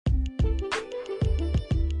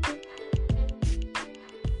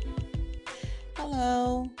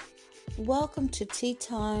Hello, welcome to Tea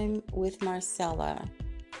Time with Marcella.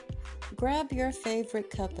 Grab your favorite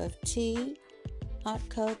cup of tea, hot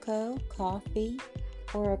cocoa, coffee,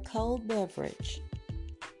 or a cold beverage,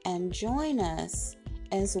 and join us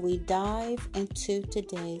as we dive into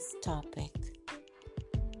today's topic.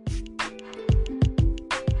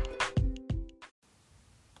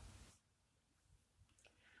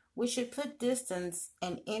 We should put distance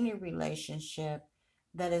in any relationship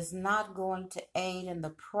that is not going to aid in the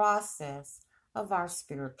process of our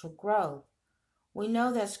spiritual growth. We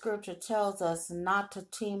know that scripture tells us not to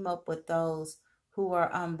team up with those who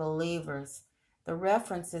are unbelievers. The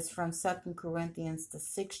reference is from 2 Corinthians, the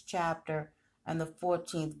 6th chapter and the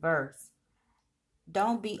 14th verse.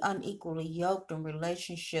 Don't be unequally yoked in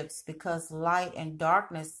relationships because light and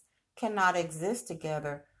darkness cannot exist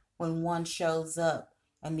together when one shows up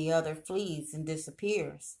and the other flees and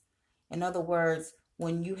disappears. In other words,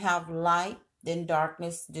 when you have light, then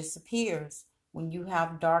darkness disappears. When you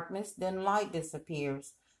have darkness, then light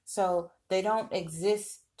disappears. So they don't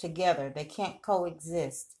exist together. They can't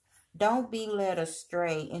coexist. Don't be led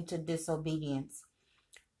astray into disobedience.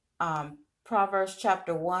 Proverbs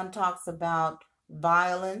chapter 1 talks about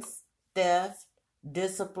violence, theft,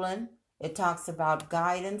 discipline. It talks about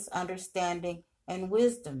guidance, understanding, and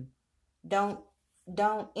wisdom. Don't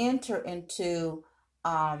enter into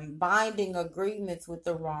binding agreements with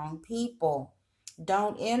the wrong people.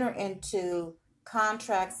 Don't enter into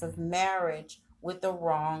contracts of marriage with the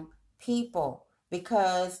wrong people,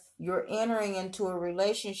 because you're entering into a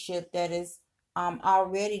relationship that is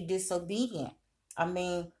already disobedient.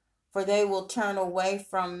 For they will turn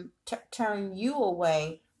you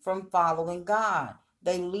away from following God.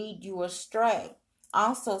 They lead you astray.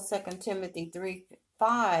 Also, 2 Timothy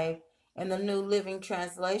 3:5 in the New Living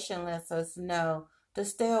Translation lets us know to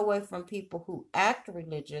stay away from people who act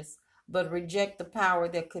religious but reject the power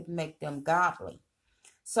that could make them godly.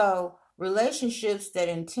 So relationships that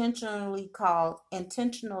intentionally cause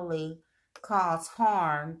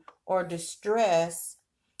harm or distress,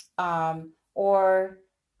 or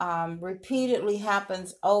repeatedly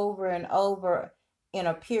happens over and over in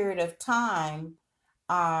a period of time,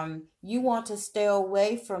 you want to stay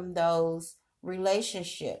away from those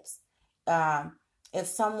relationships. If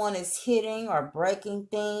someone is hitting or breaking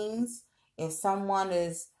things, if someone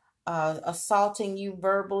is assaulting you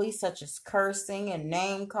verbally, such as cursing and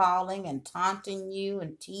name calling and taunting you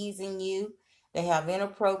and teasing you, they have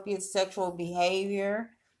inappropriate sexual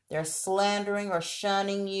behavior, they're slandering or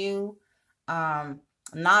shunning you,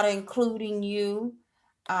 not including you,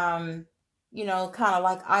 kind of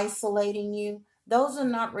like isolating you. Those are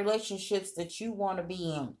not relationships that you want to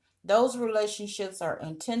be in. Those relationships are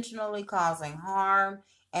intentionally causing harm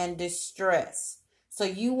and distress. So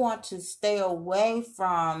you want to stay away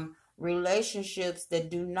from relationships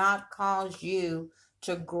that do not cause you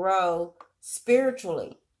to grow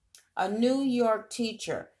spiritually. A New York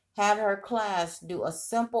teacher had her class do a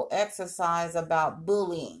simple exercise about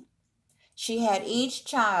bullying. She had each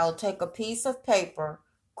child take a piece of paper,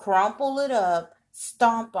 crumple it up,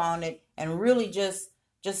 stomp on it, and really just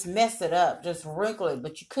mess it up, just wrinkle it,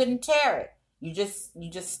 but you couldn't tear it. You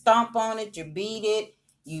just stomp on it, you beat it,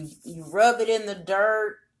 you rub it in the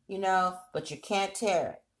dirt, but you can't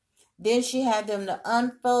tear it. Then she had them to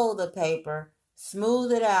unfold the paper,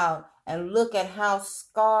 smooth it out, and look at how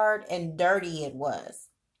scarred and dirty it was.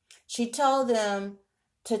 She told them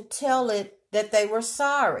to tell it that they were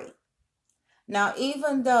sorry. Now,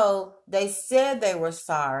 even though they said they were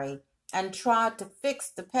sorry and tried to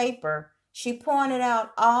fix the paper, she pointed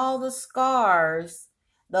out all the scars,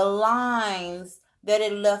 the lines that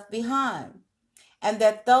it left behind, and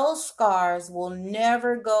that those scars will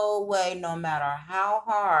never go away no matter how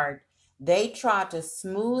hard they try to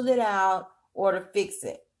smooth it out or to fix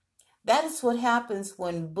it. That is what happens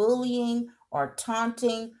when bullying or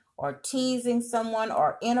taunting or teasing someone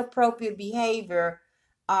or inappropriate behavior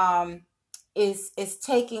is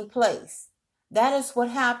taking place. That is what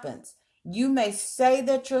happens. You may say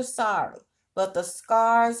that you're sorry, but the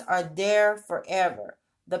scars are there forever.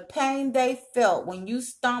 The pain they felt when you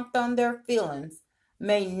stomped on their feelings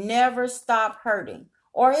may never stop hurting,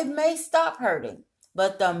 or it may stop hurting,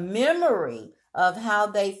 but the memory of how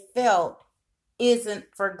they felt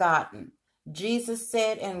isn't forgotten. Jesus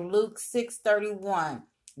said in Luke 6:31,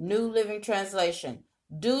 New Living Translation,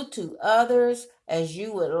 "Do to others as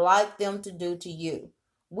you would like them to do to you."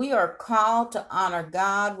 We are called to honor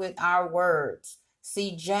God with our words.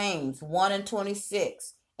 See James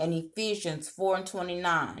 1:26 and Ephesians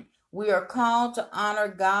 4:29. We are called to honor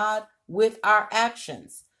God with our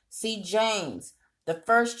actions. See James, the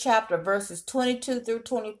first chapter, verses 22 through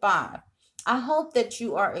 25. I hope that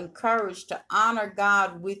you are encouraged to honor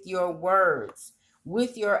God with your words,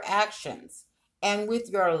 with your actions, and with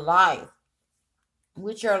your life,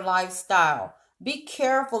 with your lifestyle. Be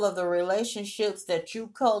careful of the relationships that you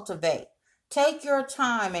cultivate. Take your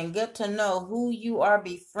time and get to know who you are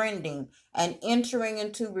befriending and entering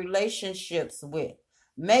into relationships with.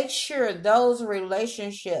 Make sure those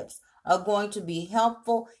relationships are going to be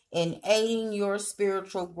helpful in aiding your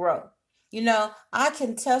spiritual growth. I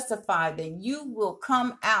can testify that you will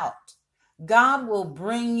come out. God will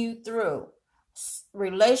bring you through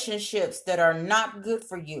relationships that are not good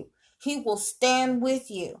for you. He will stand with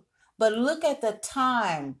you. But look at the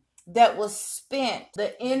time that was spent,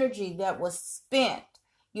 the energy that was spent,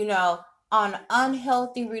 you know, on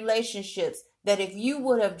unhealthy relationships, that if you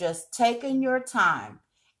would have just taken your time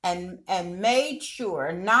and made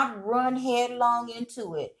sure, not run headlong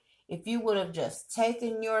into it, if you would have just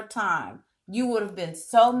taken your time, you would have been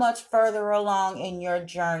so much further along in your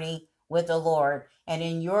journey with the Lord and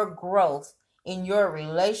in your growth in your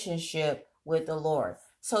relationship with the Lord.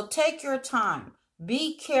 So take your time,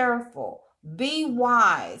 be careful, be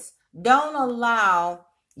wise. Don't allow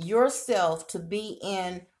yourself to be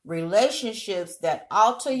in relationships that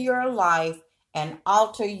alter your life and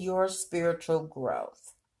alter your spiritual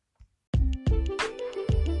growth.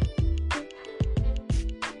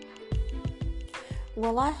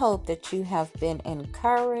 Well, I hope that you have been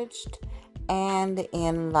encouraged and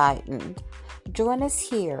enlightened. Join us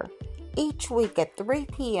here each week at 3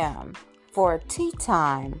 p.m. for Tea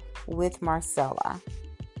Time with Marcella.